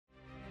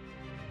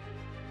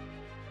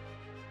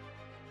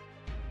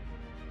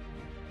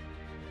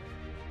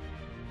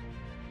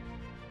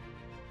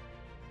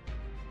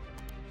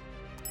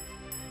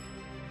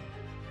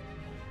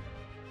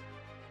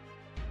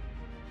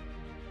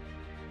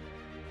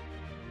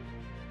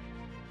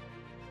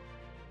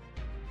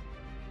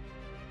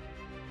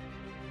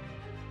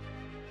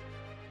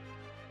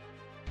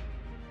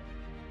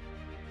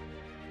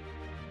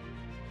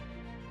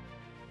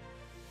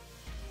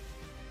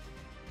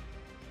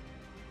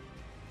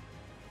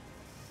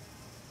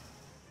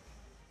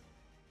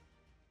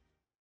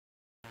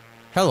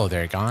Hello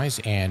there guys,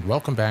 and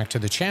welcome back to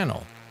the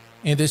channel.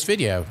 In this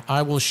video,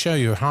 I will show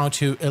you how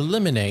to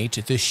eliminate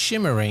the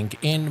shimmering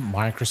in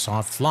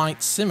Microsoft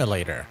Flight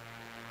Simulator.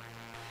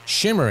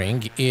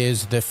 Shimmering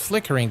is the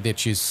flickering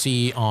that you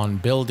see on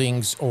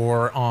buildings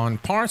or on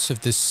parts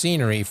of the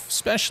scenery,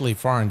 especially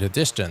far in the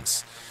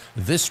distance.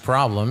 This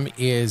problem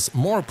is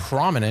more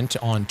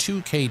prominent on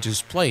 2K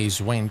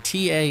displays when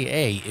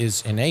TAA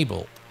is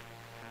enabled.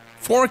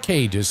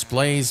 4K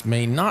displays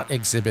may not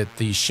exhibit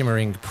the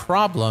shimmering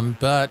problem,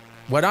 but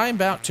what I'm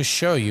about to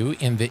show you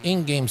in the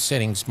in-game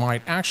settings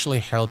might actually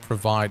help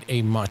provide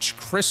a much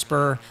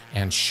crisper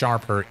and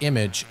sharper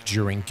image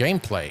during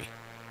gameplay.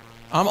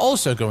 I'm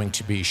also going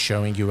to be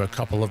showing you a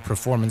couple of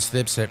performance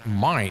tips that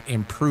might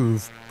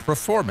improve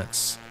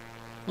performance.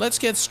 Let's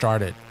get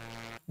started.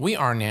 We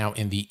are now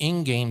in the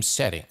in-game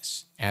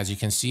settings. As you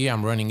can see,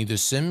 I'm running the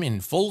sim in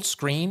full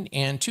screen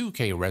and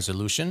 2K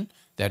resolution.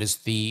 That is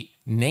the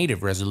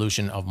native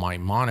resolution of my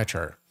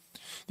monitor.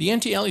 The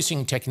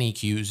anti-aliasing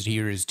technique used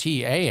here is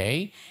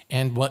TAA,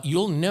 and what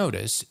you'll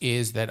notice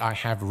is that I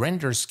have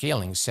render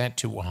scaling set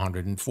to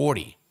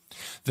 140.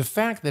 The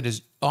fact that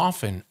is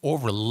often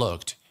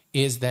overlooked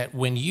is that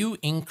when you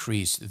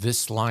increase this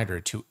slider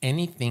to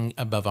anything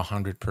above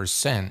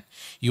 100%,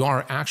 you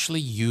are actually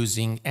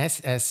using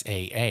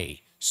SSAA,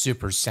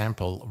 super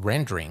sample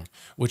rendering,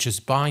 which is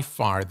by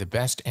far the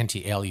best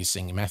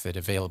anti-aliasing method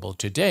available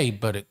today,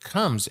 but it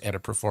comes at a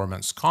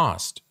performance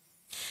cost.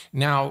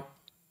 Now,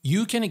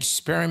 you can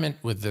experiment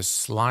with this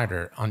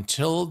slider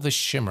until the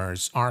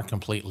shimmers are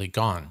completely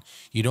gone.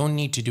 You don't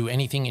need to do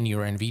anything in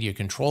your NVIDIA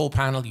control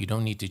panel. You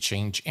don't need to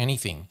change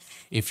anything.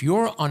 If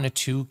you're on a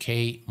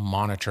 2K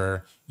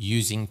monitor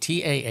using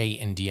TAA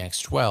and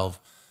DX12,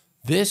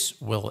 this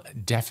will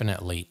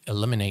definitely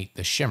eliminate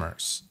the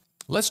shimmers.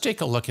 Let's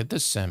take a look at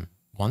this sim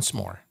once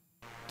more.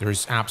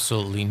 There's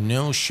absolutely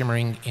no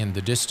shimmering in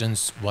the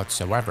distance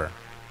whatsoever.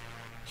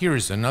 Here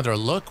is another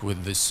look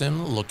with the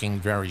sim looking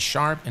very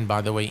sharp, and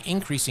by the way,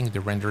 increasing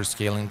the render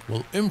scaling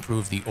will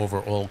improve the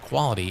overall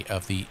quality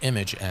of the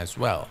image as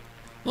well.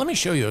 Let me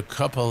show you a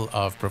couple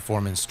of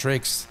performance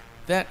tricks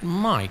that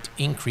might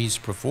increase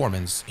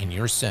performance in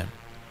your sim.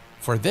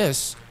 For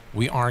this,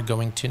 we are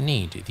going to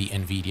need the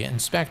NVIDIA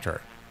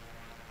Inspector.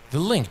 The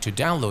link to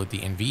download the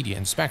NVIDIA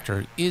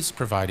Inspector is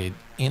provided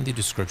in the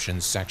description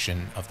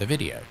section of the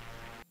video.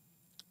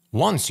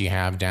 Once you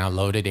have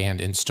downloaded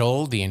and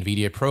installed the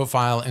NVIDIA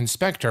Profile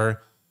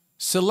Inspector,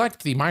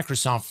 select the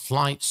Microsoft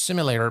Flight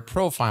Simulator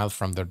profile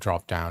from the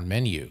drop-down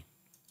menu.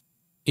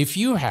 If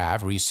you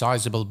have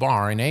resizable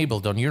bar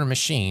enabled on your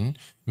machine,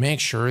 make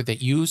sure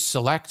that you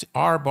select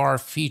R-bar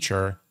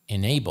feature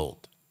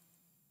enabled.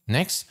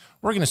 Next,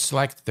 we're going to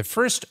select the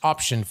first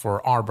option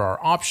for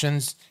R-bar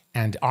options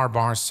and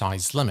R-bar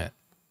size limit.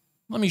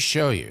 Let me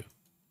show you.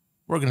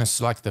 We're going to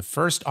select the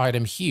first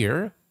item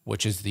here,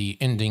 which is the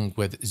ending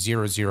with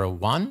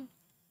 001.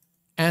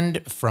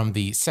 And from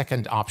the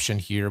second option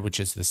here, which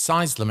is the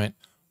size limit,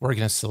 we're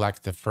going to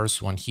select the first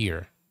one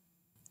here.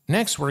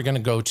 Next, we're going to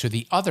go to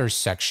the other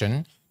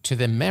section, to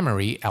the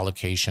memory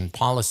allocation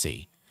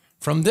policy.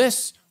 From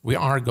this, we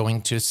are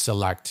going to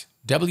select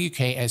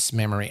WKS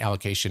memory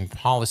allocation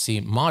policy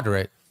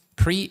moderate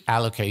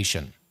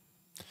pre-allocation.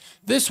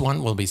 This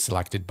one will be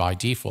selected by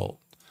default.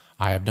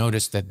 I have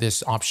noticed that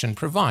this option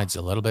provides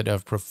a little bit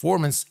of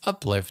performance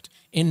uplift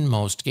in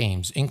most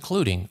games,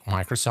 including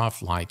Microsoft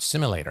Flight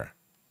Simulator.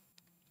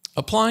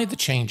 Apply the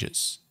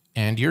changes,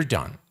 and you're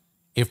done.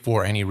 If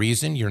for any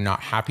reason you're not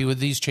happy with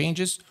these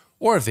changes,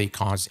 or if they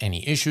cause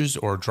any issues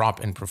or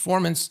drop in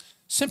performance,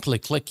 simply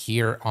click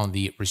here on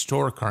the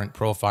Restore Current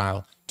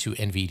Profile to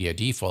NVIDIA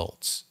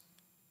Defaults.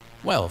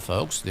 Well,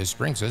 folks, this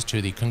brings us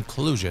to the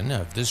conclusion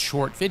of this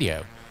short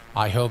video.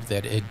 I hope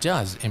that it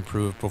does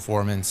improve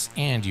performance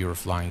and your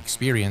flying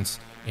experience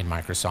in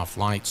Microsoft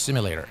Flight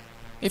Simulator.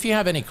 If you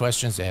have any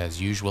questions,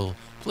 as usual,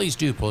 please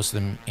do post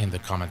them in the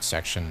comment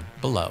section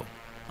below.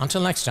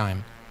 Until next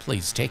time,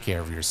 please take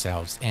care of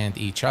yourselves and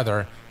each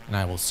other, and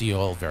I will see you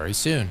all very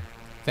soon.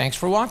 Thanks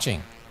for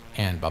watching,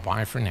 and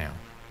bye-bye for now.